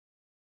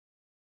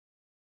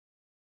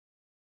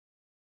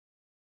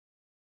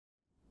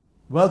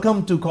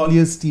Welcome to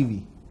Colliers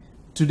TV.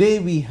 Today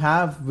we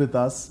have with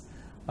us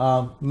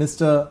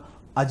Mr.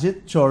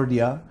 Ajit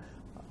Chordia,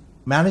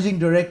 Managing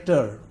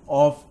Director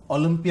of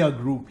Olympia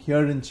Group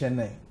here in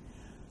Chennai.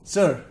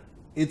 Sir,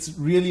 it's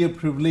really a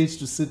privilege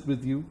to sit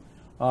with you.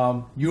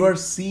 You are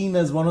seen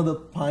as one of the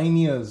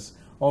pioneers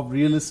of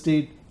real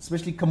estate,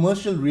 especially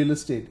commercial real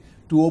estate,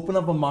 to open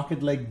up a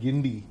market like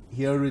Gindi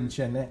here in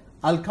Chennai.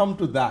 I'll come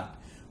to that.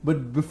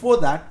 But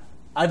before that,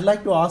 I'd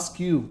like to ask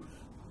you,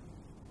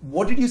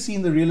 what did you see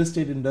in the real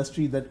estate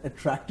industry that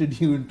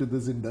attracted you into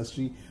this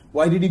industry?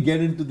 Why did you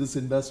get into this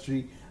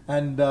industry?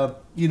 And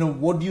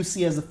what do you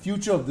see as the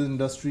future of the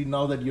industry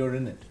now that you're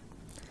in it?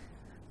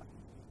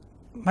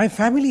 My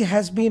family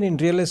has been in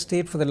real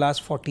estate for the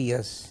last 40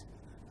 years.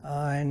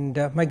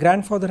 My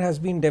grandfather has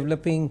been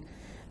developing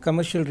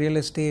commercial real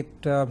estate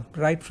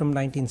right from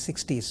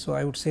 1960s. So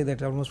I would say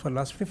that almost for the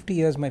last 50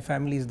 years, my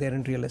family is there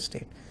in real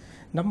estate.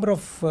 Number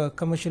of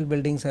commercial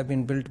buildings have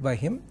been built by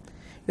him.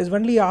 It is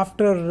only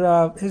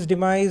after his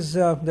demise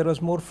there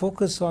was more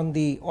focus on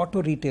the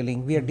auto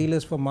retailing. We are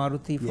dealers for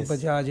Maruti, for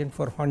Bajaj and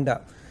for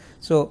Honda.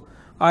 So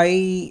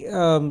I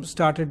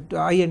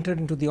entered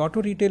into the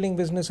auto retailing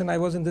business, and I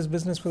was in this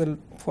business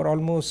for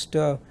almost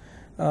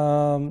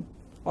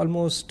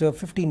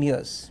 15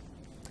 years.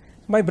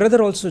 My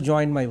brother also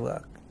joined my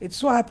work. It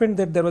so happened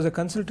that there was a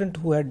consultant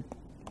who had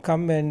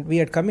come, and we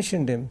had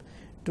commissioned him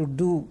to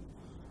do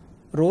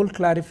role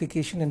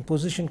clarification and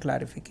position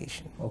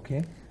clarification.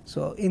 Okay.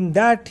 So in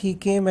that he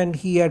came and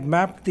he had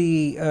mapped what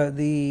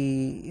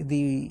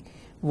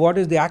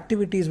is the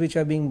activities which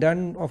are being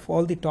done of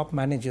all the top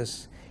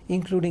managers,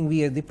 including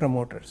we as the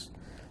promoters.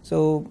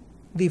 So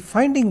the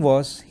finding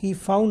was he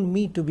found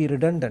me to be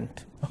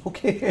redundant.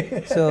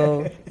 Okay.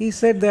 So he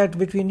said that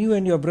between you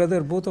and your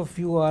brother, both of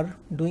you are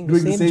doing the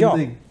same job.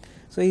 Thing.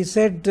 So he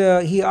said,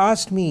 he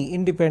asked me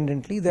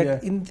independently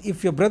that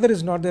if your brother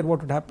is not there,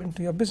 what would happen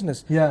to your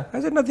business? Yeah.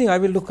 I said, nothing, I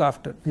will look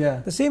after.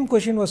 Yeah. The same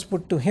question was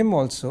put to him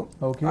also.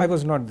 Okay. I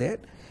was not there.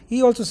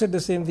 He also said the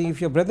same thing.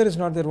 If your brother is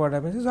not there, what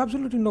happens? He said,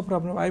 absolutely no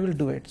problem, I will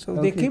do it. So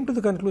they came to the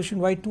conclusion,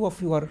 why two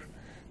of you are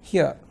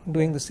here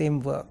doing the same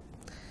work?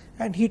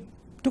 And he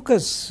took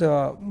us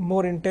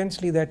more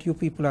intensely that you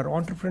people are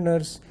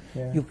entrepreneurs,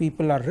 you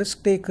people are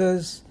risk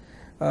takers,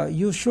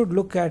 you should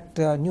look at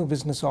new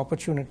business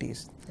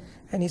opportunities.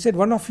 And he said,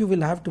 one of you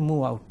will have to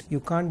move out.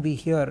 You can't be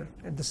here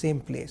at the same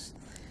place.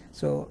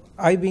 So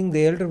I, being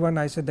the elder one,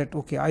 I said that,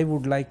 okay, I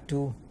would like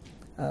to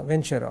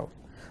venture out.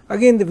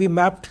 Again, we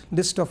mapped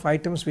list of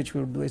items which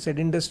we would do. I said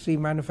industry,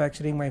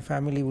 manufacturing, my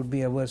family would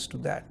be averse to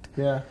that.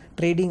 Yeah.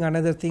 Trading,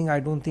 another thing, I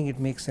don't think it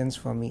makes sense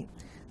for me.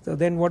 So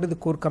then what are the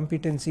core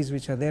competencies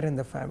which are there in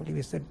the family?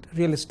 We said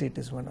real estate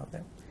is one of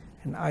them.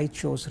 And I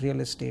chose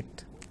real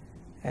estate.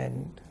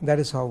 And that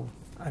is how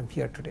I'm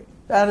here today.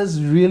 That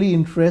is really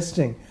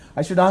interesting.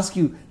 I should ask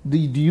you, do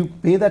you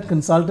pay that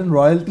consultant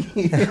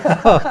royalty?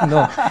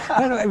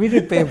 No, we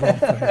didn't pay for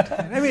it.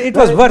 I mean, it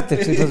was worth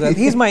it.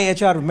 He's my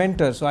HR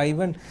mentor, so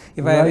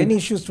if I have any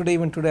issues today,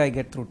 even today I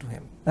get through to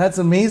him. That's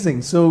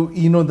amazing. So,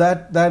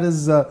 that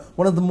is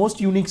one of the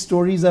most unique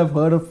stories I've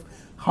heard of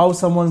how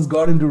someone's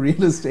got into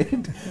real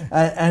estate.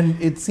 And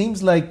it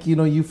seems like,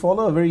 you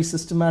follow a very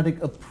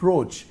systematic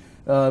approach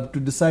to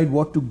decide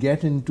what to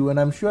get into. And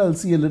I'm sure I'll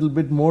see a little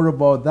bit more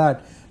about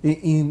that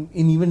in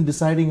even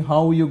deciding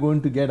how you're going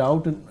to get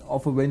out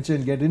of a venture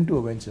and get into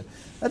a venture.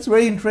 That's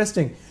very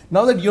interesting.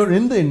 Now that you're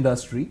in the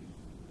industry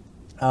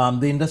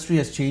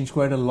has changed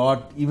quite a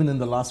lot, even in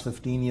the last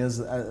 15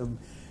 years.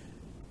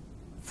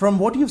 From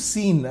what you've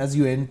seen as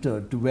you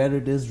entered to where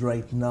it is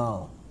right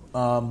now,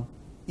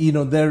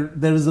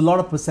 there is a lot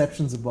of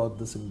perceptions about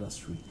this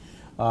industry.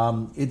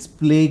 It's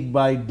plagued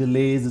by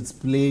delays. It's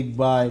plagued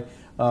by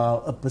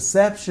a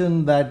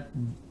perception that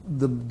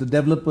the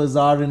developers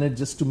are in it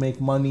just to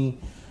make money.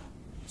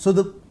 So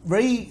the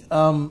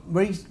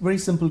very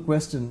simple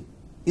question,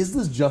 is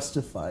this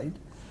justified?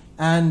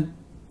 And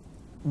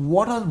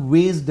what are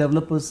ways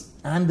developers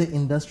and the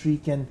industry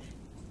can,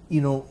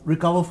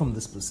 recover from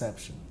this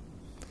perception?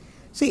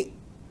 See,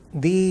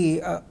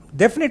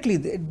 definitely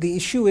the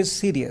issue is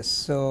serious.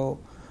 So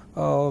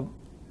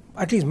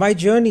at least my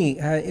journey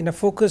in a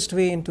focused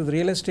way into the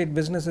real estate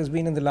business has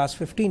been in the last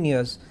 15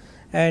 years.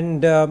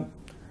 And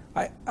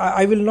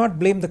I will not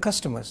blame the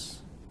customers.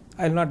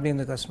 I will not blame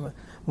the customer.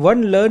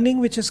 One learning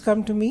which has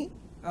come to me,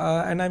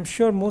 and I'm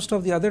sure most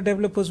of the other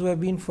developers who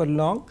have been for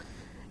long,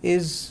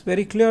 is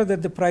very clear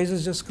that the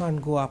prices just can't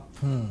go up.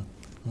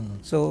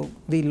 So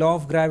the law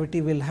of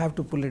gravity will have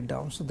to pull it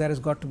down. So there has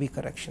got to be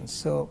corrections.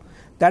 So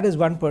that is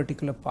one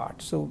particular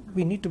part. So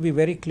we need to be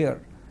very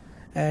clear.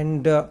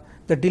 And the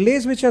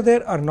delays which are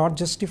there are not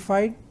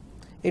justified.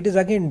 It is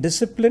again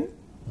discipline.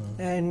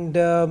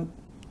 And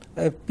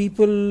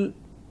people,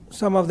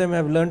 some of them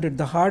have learned it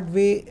the hard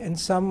way, and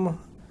some,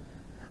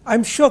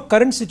 I'm sure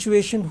current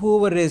situation,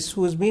 who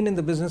has been in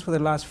the business for the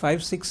last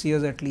 5-6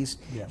 years at least,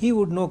 he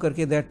would know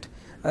that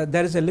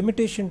there is a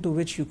limitation to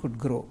which you could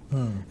grow.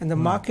 And the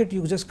market,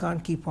 you just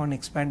can't keep on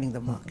expanding the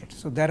market.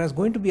 So there is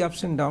going to be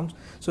ups and downs.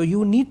 So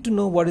you need to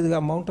know what is the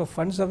amount of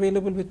funds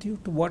available with you,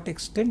 to what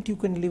extent you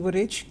can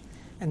leverage,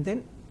 and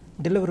then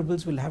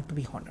deliverables will have to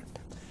be honored.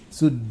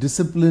 So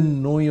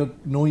discipline, know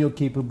your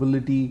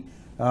capability,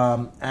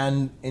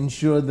 and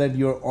ensure that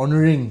you're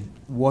honoring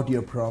what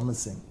you're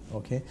promising.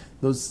 Okay,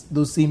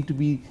 those seem to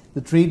be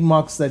the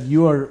trademarks that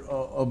you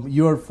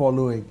are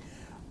following.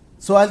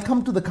 So I'll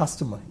come to the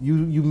customer.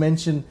 You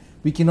mentioned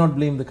we cannot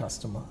blame the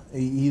customer.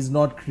 He's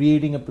not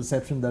creating a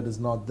perception that is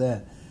not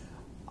there.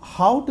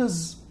 How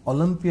does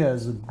Olympia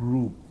as a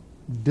group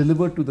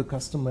deliver to the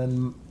customer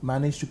and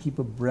manage to keep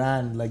a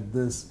brand like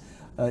this,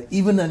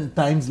 even in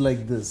times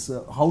like this?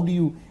 How do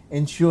you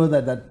ensure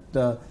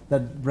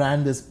that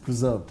brand is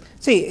preserved?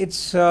 See,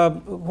 it's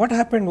what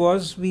happened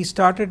was we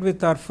started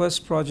with our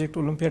first project,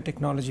 Olympia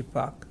Technology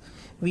Park.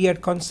 We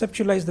had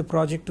conceptualized the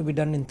project to be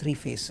done in 3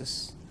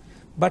 phases,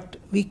 but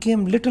we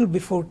came little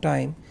before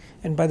time,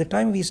 and by the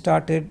time we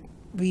started,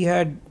 we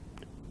had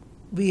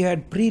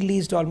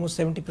pre-leased almost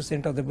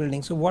 70% of the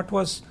building. So what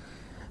was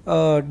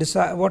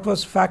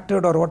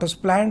factored or what was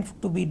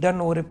planned to be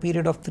done over a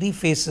period of 3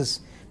 phases,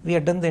 we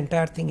had done the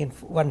entire thing in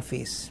 1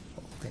 phase.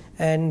 Okay.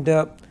 And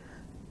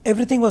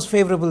everything was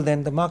favorable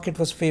then. The market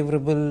was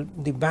favorable.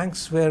 The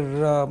banks were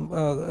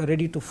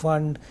ready to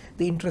fund.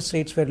 The interest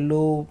rates were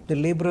low. The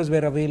laborers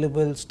were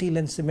available. Steel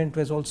and cement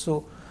was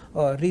also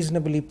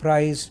reasonably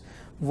priced.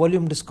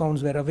 Volume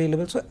discounts were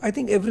available. So I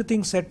think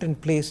everything set in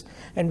place,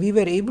 and we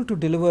were able to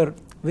deliver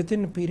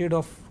within a period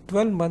of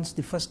 12 months.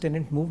 The first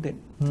tenant moved in.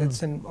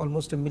 That's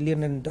almost 1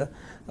 million and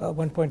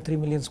 1.3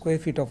 million square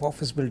feet of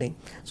office building.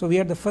 So we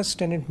had the first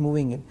tenant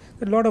moving in.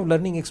 A lot of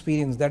learning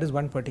experience. That is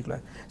one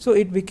particular. So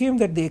it became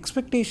that the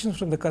expectations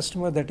from the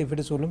customer that if it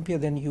is Olympia,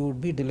 then you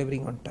would be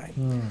delivering on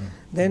time.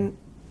 Then,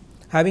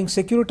 having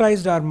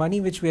securitized our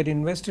money which we had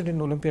invested in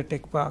Olympia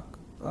Tech Park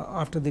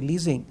after the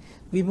leasing,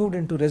 we moved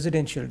into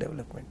residential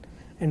development.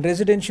 And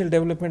residential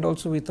development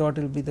also we thought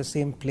it will be the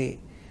same play,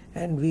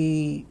 and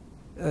we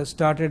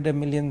started 1.5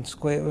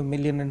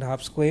 million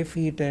square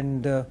feet,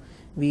 and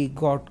we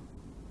got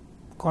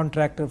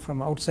contractor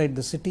from outside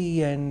the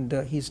city, and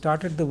he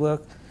started the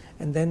work,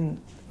 and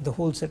then the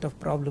whole set of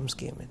problems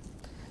came in.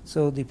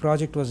 So the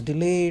project was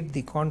delayed,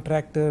 the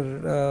contractor,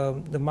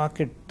 the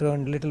market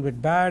turned a little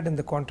bit bad, and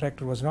the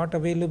contractor was not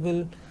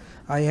available.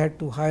 I had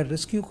to hire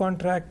rescue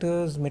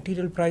contractors,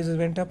 material prices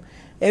went up.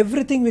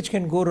 Everything which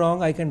can go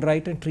wrong, I can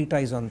write a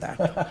treatise on that.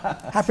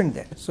 Happened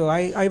there. So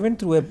I went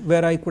through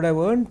where I could have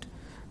earned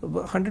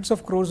hundreds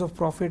of crores of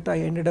profit. I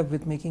ended up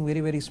with making very,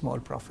 very small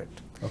profit.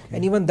 Okay.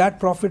 And even that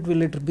profit,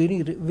 will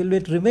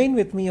it remain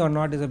with me or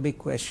not, is a big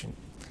question.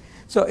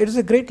 So it is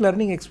a great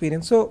learning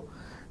experience. So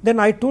then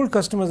I told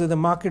customers that the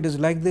market is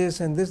like this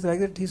and this like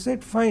that. He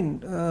said, fine,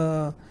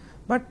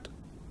 but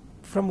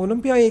from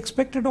Olympia, I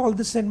expected all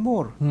this and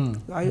more.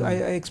 I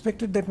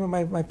expected that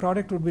my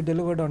product would be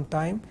delivered on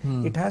time.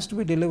 It has to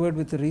be delivered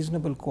with a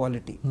reasonable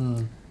quality.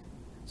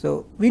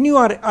 So we knew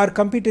our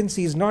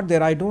competency is not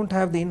there. I don't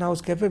have the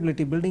in-house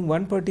capability. Building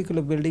one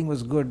particular building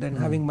was good, and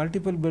having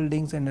multiple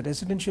buildings and a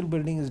residential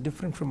building is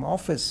different from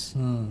office.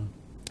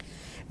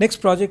 Next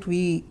project,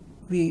 we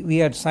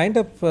had signed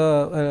up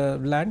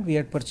land. We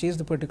had purchased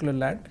the particular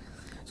land.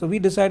 So we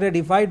decided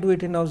if I do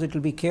it in-house, it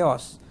will be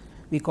chaos.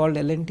 We called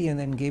L&T and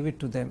then gave it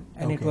to them,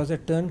 and it was a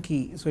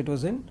turnkey. So it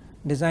was in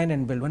design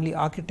and build. Only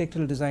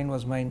architectural design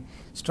was mine,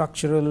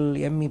 structural,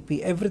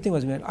 MEP, everything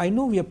was mine. I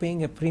know we are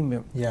paying a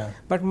premium,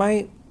 but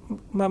my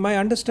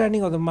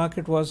understanding of the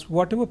market was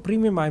whatever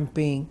premium I'm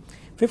paying,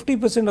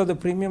 50% of the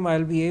premium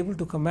I'll be able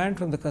to command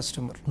from the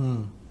customer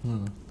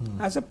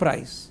as a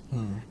price,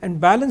 and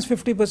balance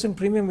 50%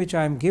 premium which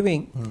I am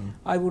giving,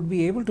 I would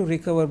be able to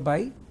recover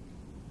by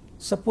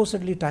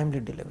supposedly timely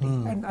delivery,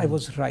 and I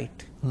was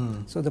right.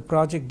 So the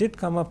project did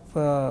come up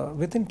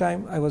within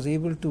time. I was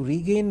able to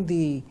regain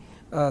the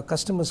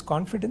customer's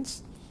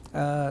confidence.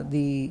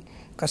 The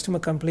customer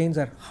complaints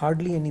are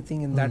hardly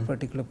anything in that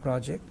particular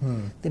project.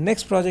 The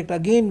next project,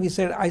 again we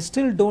said I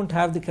still don't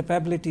have the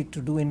capability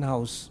to do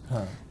in-house.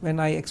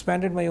 When I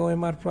expanded my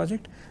OMR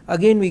project,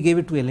 again we gave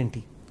it to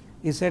L&T.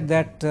 He said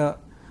that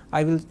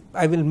I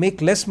will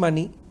make less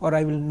money, or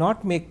I will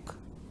not make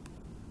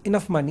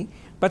enough money,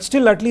 but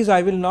still at least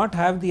I will not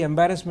have the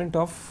embarrassment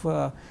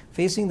of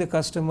facing the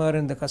customer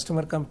and the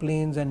customer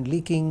complaints and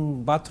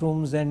leaking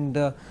bathrooms and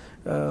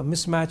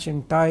mismatch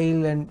in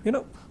tile and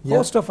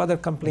host of other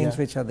complaints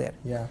which are there.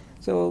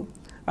 So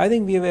I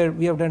think we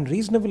have done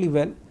reasonably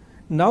well.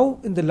 Now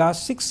in the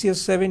last 6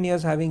 years, 7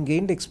 years, having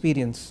gained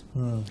experience,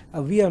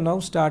 we have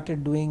now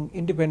started doing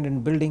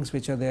independent buildings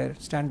which are there,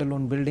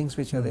 standalone buildings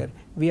which are there.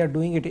 We are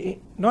doing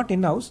it not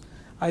in-house.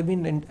 I've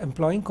been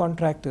employing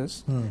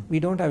contractors.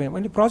 We don't have any.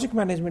 Only project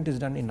management is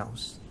done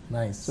in-house.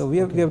 Nice. So we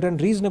have done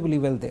reasonably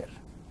well there.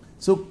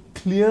 So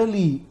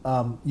clearly,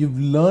 you've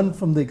learned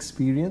from the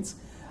experience,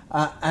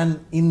 and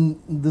in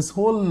this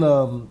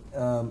whole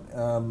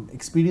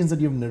experience that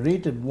you've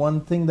narrated,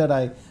 one thing that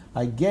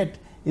I get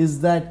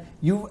is that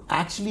you've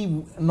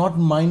actually not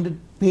minded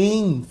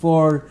paying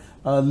for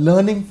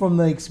learning from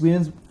the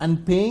experience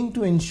and paying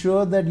to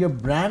ensure that your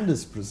brand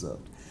is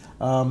preserved.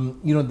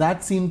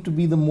 That seemed to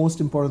be the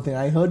most important thing.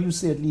 I heard you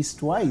say at least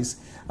twice,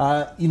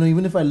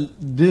 even if I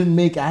didn't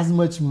make as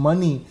much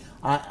money,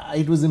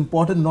 it was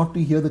important not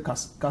to hear the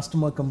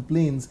customer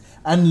complaints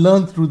and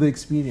learn through the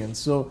experience.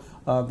 So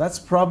that's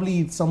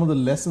probably some of the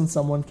lessons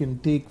someone can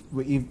take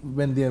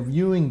when they are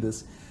viewing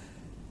this.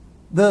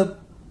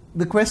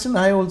 The question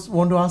I also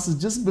want to ask is,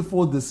 just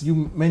before this,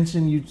 you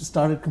mentioned you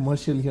started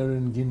commercial here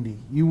in Guindy.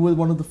 You were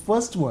one of the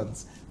first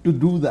ones to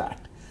do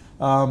that.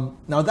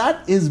 Now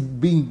that is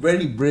being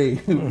very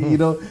brave,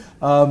 to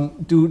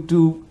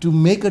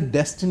make a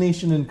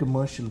destination in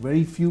commercial.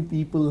 Very few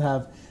people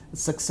have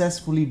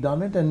successfully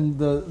done it, and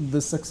the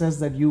success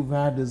that you've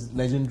had is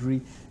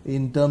legendary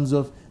in terms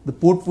of the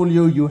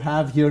portfolio you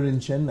have here in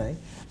Chennai,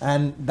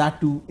 and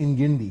that too in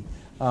Guindy.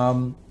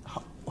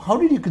 How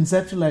did you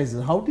conceptualize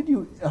it? How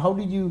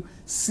did you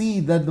see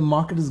that the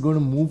market is going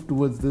to move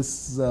towards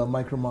this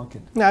micro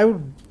market?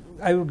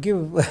 I would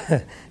give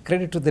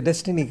credit to the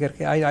destiny.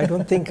 I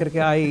don't think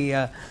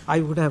I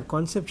would have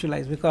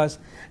conceptualized, because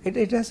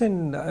it has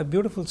a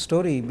beautiful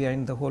story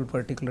behind the whole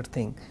particular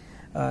thing.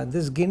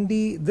 This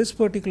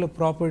particular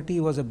property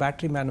was a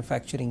battery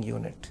manufacturing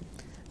unit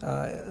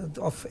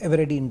of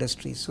Eveready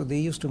Industries. So they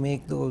used to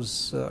make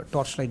those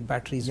torchlight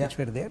batteries which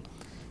were there.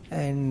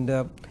 And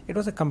it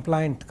was a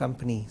compliant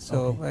company,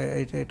 so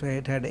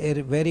it had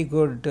very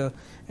good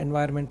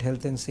environment,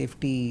 health and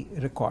safety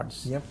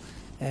records. Yep.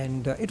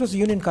 And it was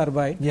Union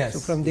Carbide. Yes. So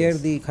from there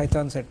the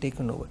Khaitans had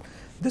taken over.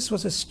 This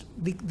was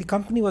the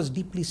company was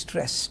deeply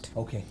stressed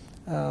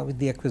with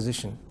the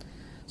acquisition.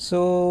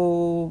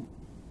 So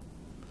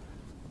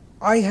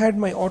I had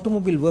my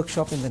automobile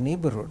workshop in the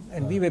neighborhood,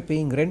 and we were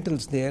paying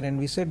rentals there, and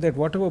we said that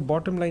whatever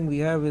bottom line we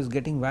have is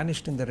getting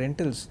vanished in the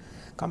rentals.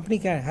 Company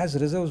has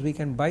reserves, we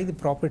can buy the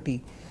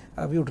property.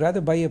 We would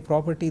rather buy a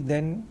property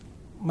than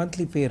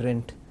monthly pay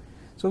rent.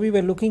 So we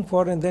were looking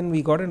for, and then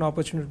we got an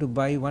opportunity to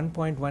buy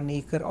 1.1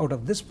 acre out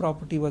of this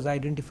property was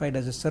identified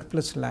as a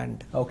surplus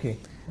land.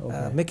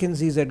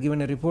 McKinsey's had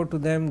given a report to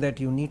them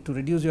that you need to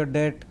reduce your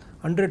debt.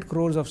 100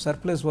 crores of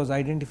surplus was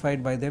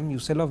identified by them. You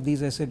sell off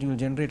these assets, you will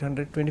generate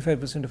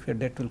 25% of your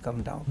debt will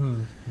come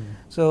down.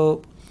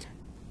 So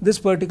this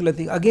particular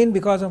thing, again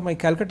because of my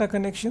Calcutta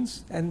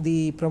connections and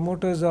the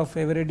promoters of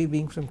Eveready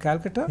being from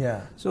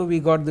Calcutta, so we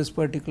got this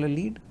particular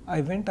lead.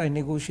 I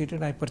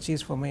negotiated, I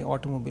purchased for my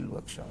automobile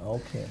workshop.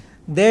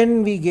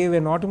 Then we gave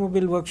an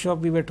automobile workshop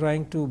we were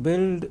trying to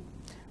build.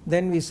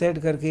 Then we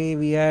said,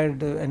 we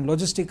had a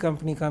logistic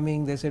company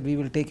coming. They said we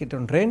will take it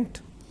on rent.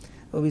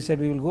 So we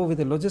said we will go with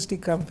a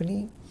logistic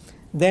company.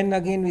 Then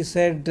again we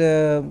said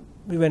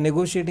we were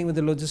negotiating with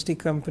the logistic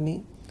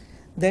company.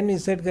 Then we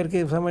said,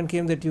 if someone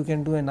came that you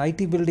can do an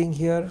IT building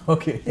here.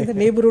 In the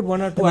neighborhood,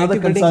 1 or 2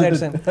 IT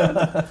buildings.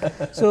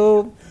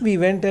 So we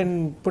went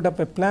and put up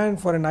a plan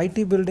for an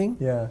IT building.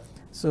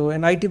 So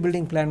an IT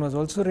building plan was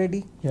also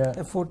ready,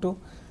 a photo.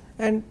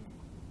 And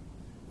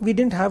we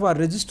didn't have our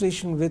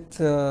registration with,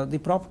 the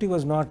property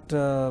was not,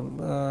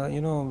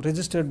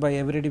 registered by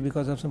Eveready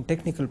because of some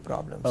technical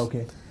problems.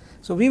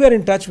 So we were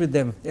in touch with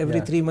them.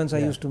 Every 3 months I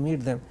used to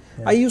meet them.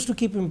 I used to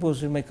keep him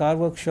posted in my car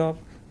workshop.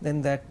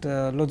 Then that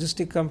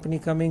logistic company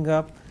coming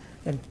up,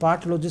 and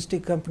part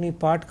logistic company,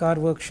 part car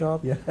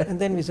workshop, and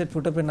then we said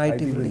put up an IT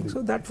building.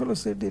 So that fellow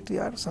said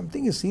that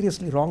something is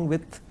seriously wrong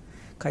with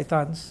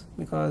Khaitans,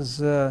 because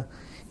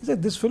he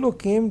said this fellow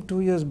came 2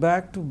 years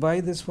back to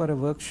buy this for a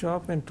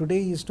workshop, and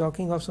today he is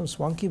talking of some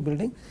swanky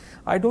building.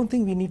 I don't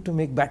think we need to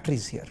make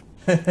batteries here.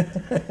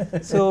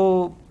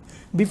 So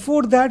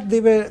before that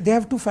they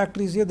have 2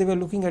 factories here. They were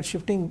looking at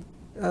shifting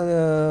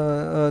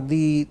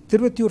the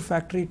Tiruvuttur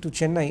factory to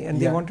Chennai, and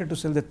they wanted to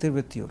sell the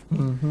Tiruvuttur.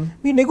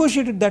 We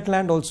negotiated that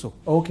land also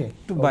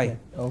to buy.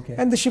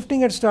 And the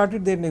shifting had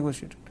started, they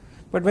negotiated.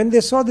 But when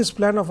they saw this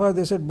plan of ours,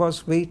 they said,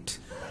 boss, wait.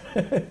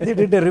 They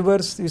did a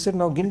reverse. We said,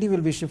 now Guindy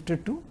will be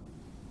shifted to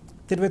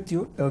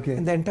Tiruvuttur,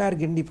 and the entire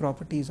Guindy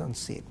property is on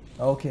sale.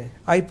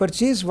 I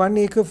purchased 1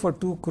 acre for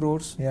 2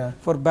 crores.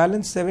 For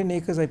balance 7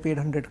 acres, I paid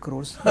 100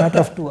 crores. Matter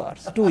of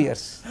 2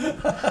 years.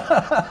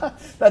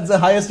 That's the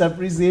highest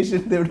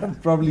appreciation they would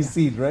have probably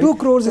seen, right? 2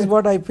 crores is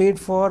what I paid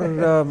for,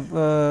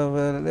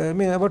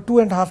 about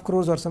 2.5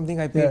 crores or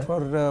something I paid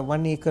for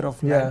 1 acre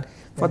of land.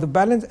 For the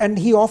balance, and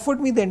he offered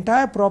me the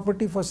entire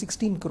property for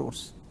 16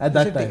 crores. At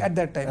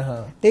that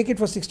time. Take it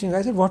for 16.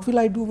 I said, what will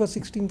I do for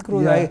 16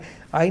 crores?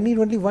 I need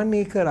only 1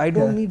 acre. I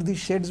don't need these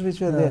sheds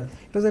which were there.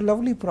 It was a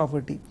lovely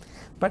property.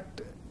 But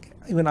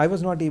even I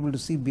was not able to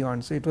see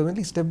beyond. So it was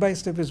only step by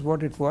step is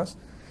what it was.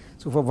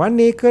 So for 1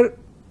 acre,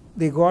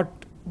 they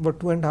got about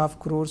 2.5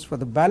 crores. For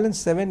the balance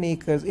 7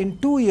 acres, in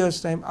 2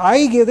 years' time,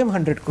 I gave them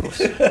 100 crores.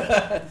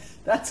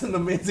 That's an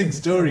amazing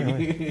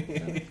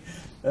story.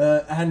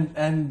 And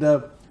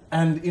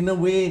in a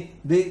way,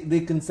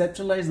 they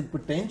conceptualize the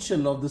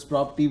potential of this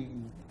property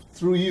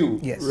through you,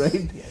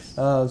 right?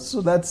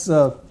 So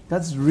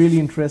that's really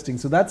interesting.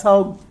 So that's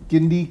how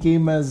Guindy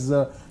came as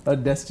a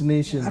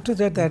destination. After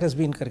that, that has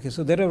been correct.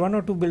 So there are 1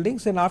 or 2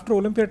 buildings, and after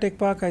Olympia Tech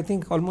Park, I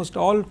think almost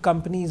all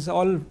companies,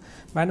 all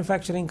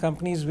manufacturing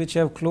companies which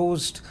have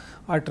closed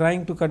are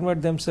trying to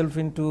convert themselves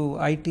into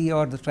IT,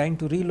 or trying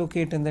to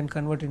relocate and then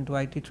convert into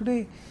IT.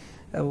 Today,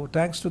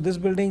 thanks to this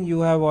building,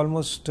 you have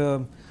almost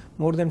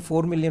more than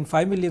 5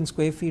 million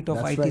square feet of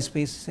That's IT right.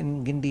 space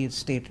in Guindy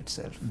state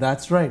itself.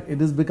 That's right.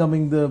 It is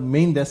becoming the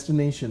main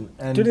destination.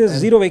 And today is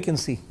zero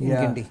vacancy in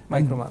yeah, Guindy,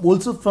 Micromark.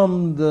 Also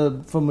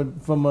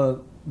from a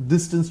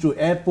distance to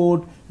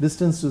airport,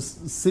 distance to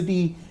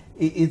city,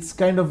 it's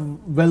kind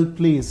of well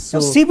placed. So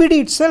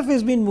CBD itself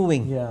has been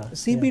moving. Yeah,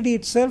 CBD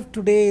itself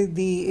today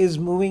is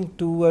moving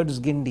towards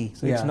Guindy.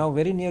 So it's now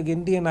very near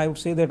Guindy, and I would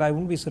say that I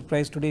wouldn't be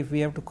surprised today if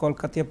we have to call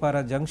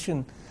Katyapara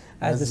Junction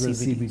as the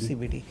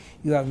CBD.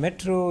 You have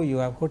metro, you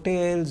have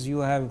hotels, you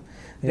have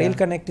rail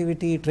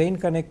connectivity, train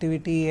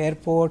connectivity,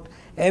 airport,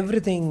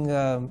 everything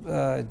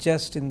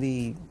just in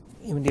the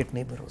immediate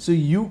neighborhood. So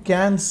you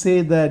can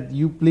say that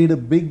you played a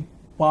big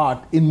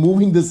part in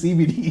moving the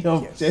CBD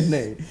of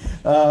Chennai.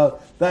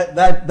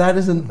 That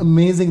is an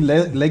amazing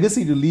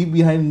legacy to leave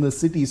behind in the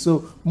city.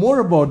 So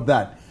more about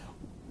that.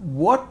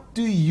 What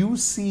do you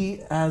see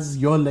as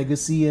your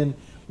legacy, and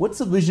what's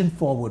the vision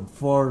forward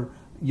for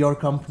your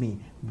company?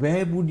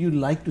 Where would you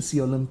like to see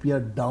Olympia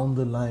down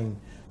the line?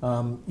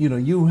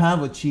 You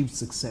have achieved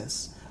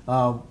success.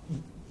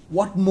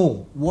 What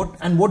more?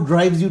 What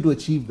drives you to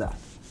achieve that?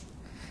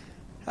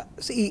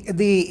 See,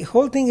 the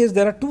whole thing is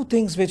there are 2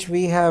 things which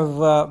we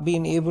have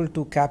been able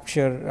to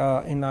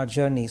capture in our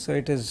journey. So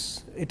it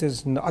is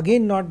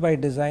again not by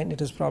design. It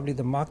is probably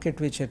the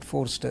market which had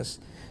forced us.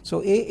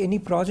 So any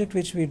project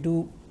which we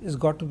do has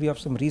got to be of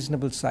some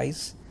reasonable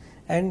size,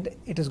 and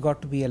it has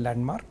got to be a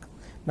landmark.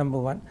 Number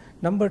 1.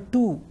 Number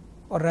 2,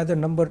 or rather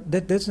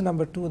this is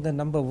number 2. The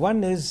number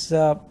 1 is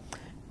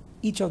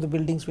each of the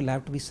buildings will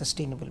have to be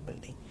sustainable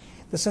building.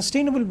 The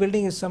sustainable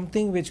building is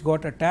something which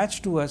got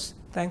attached to us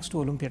thanks to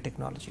Olympia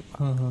Technology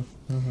Park.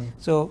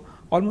 So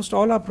almost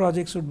all our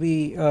projects would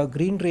be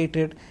green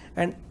rated,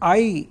 and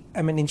I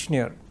am an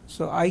engineer,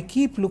 so I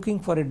keep looking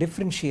for a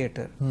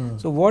differentiator.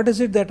 So what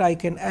is it that I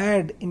can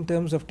add in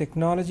terms of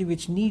technology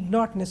which need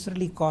not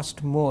necessarily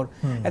cost more?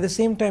 At the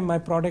same time, my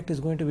product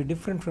is going to be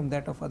different from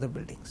that of other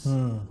buildings.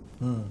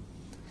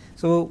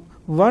 So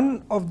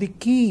one of the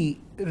key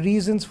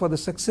reasons for the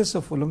success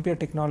of Olympia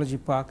Technology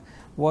Park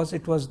was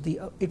it was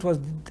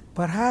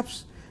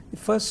perhaps the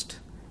first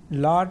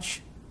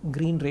large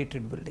green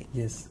rated building.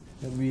 Yes,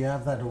 we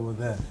have that over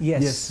there.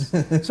 Yes.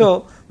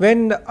 So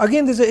when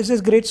again this is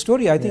a great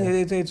story. I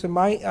think it's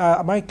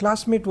my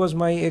classmate was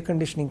my air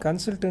conditioning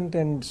consultant,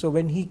 and so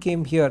when he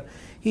came here,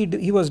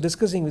 he was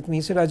discussing with me.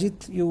 He said,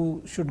 Ajit,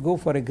 you should go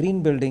for a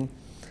green building,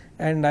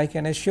 and I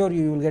can assure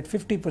you, you will get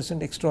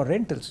 50% extra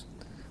rentals.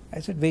 I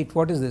said, wait,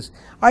 what is this?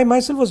 I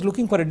myself was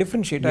looking for a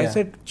differentiator. I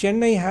said,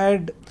 Chennai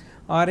had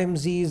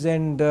RMZs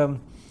and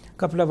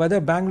couple of other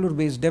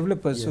Bangalore-based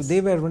developers. So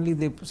they were only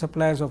the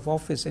suppliers of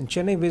office, and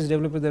Chennai-based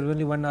developers, there were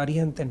only one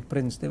Arihant and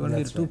Prince. There were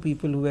only 2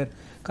 people who were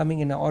coming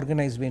in an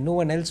organized way. No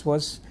one else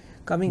was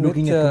coming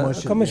looking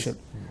with commercial.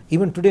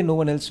 Even today, no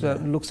one else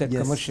looks at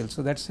commercial.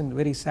 So that's a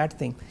very sad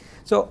thing.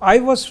 So I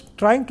was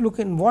trying to look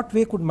in what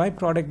way could my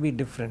product be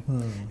different.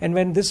 And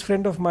when this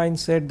friend of mine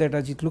said that,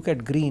 Ajit, look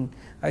at green,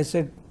 I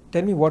said,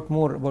 tell me what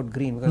more about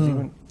green, because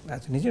even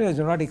as an engineer, I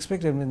did not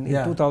expect it. In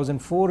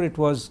 2004, it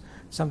was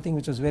something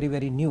which was very,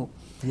 very new.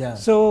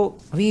 So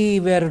we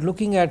were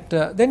looking at,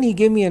 then he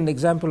gave me an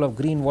example of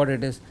green, what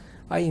it is.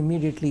 I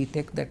immediately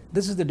take that,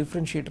 this is the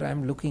differentiator I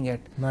am looking at.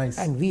 Nice.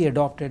 And we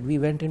adopted, we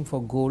went in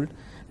for gold,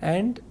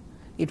 and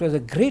it was a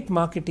great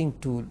marketing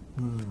tool.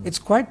 It's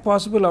quite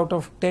possible out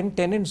of 10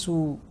 tenants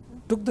who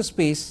took the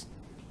space,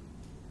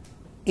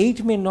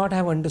 8 may not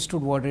have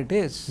understood what it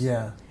is.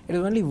 It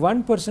was only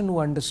one person who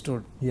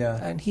understood,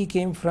 and he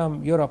came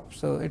from Europe,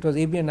 so it was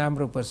ABN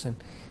AMRO person.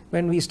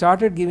 When we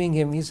started giving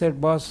him, he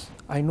said, boss,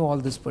 I know all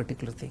this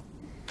particular thing.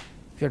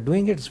 If you're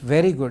doing it, it's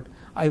very good.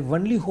 I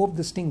only hope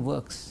this thing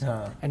works.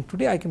 And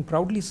today I can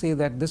proudly say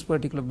that this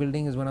particular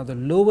building is one of the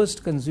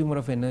lowest consumer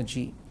of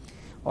energy.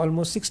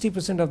 Almost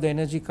 60% of the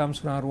energy comes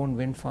from our own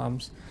wind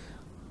farms.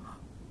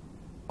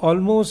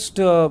 Almost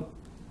 100%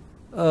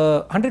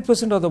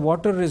 of the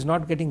water is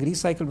not getting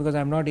recycled because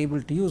I'm not able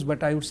to use,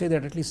 but I would say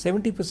that at least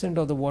 70%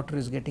 of the water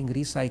is getting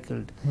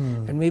recycled.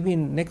 And maybe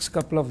in next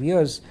couple of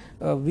years,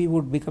 we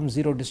would become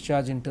zero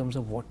discharge in terms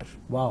of water.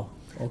 Wow.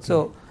 Okay.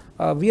 So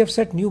we have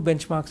set new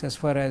benchmarks as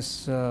far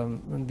as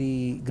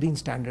the green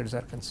standards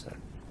are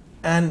concerned.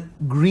 And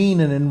green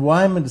and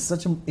environment is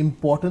such an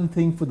important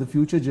thing for the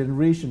future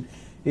generation.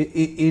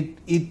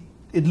 It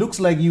looks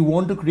like you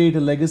want to create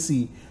a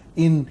legacy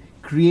in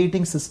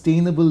creating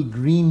sustainable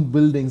green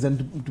buildings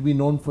and to be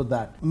known for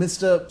that.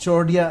 Mr.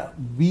 Chordia,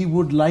 we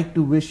would like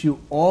to wish you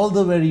all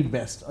the very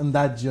best on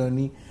that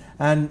journey,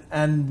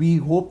 and we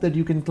hope that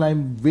you can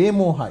climb way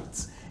more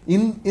heights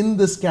in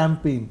this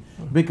campaign,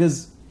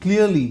 because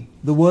clearly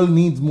the world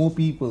needs more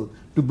people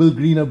to build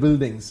greener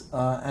buildings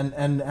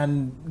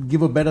and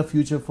give a better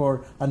future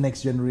for our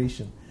next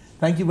generation.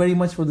 Thank you very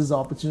much for this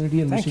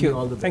opportunity, and wishing you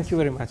all the best. Thank you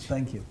very much.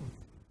 Thank you.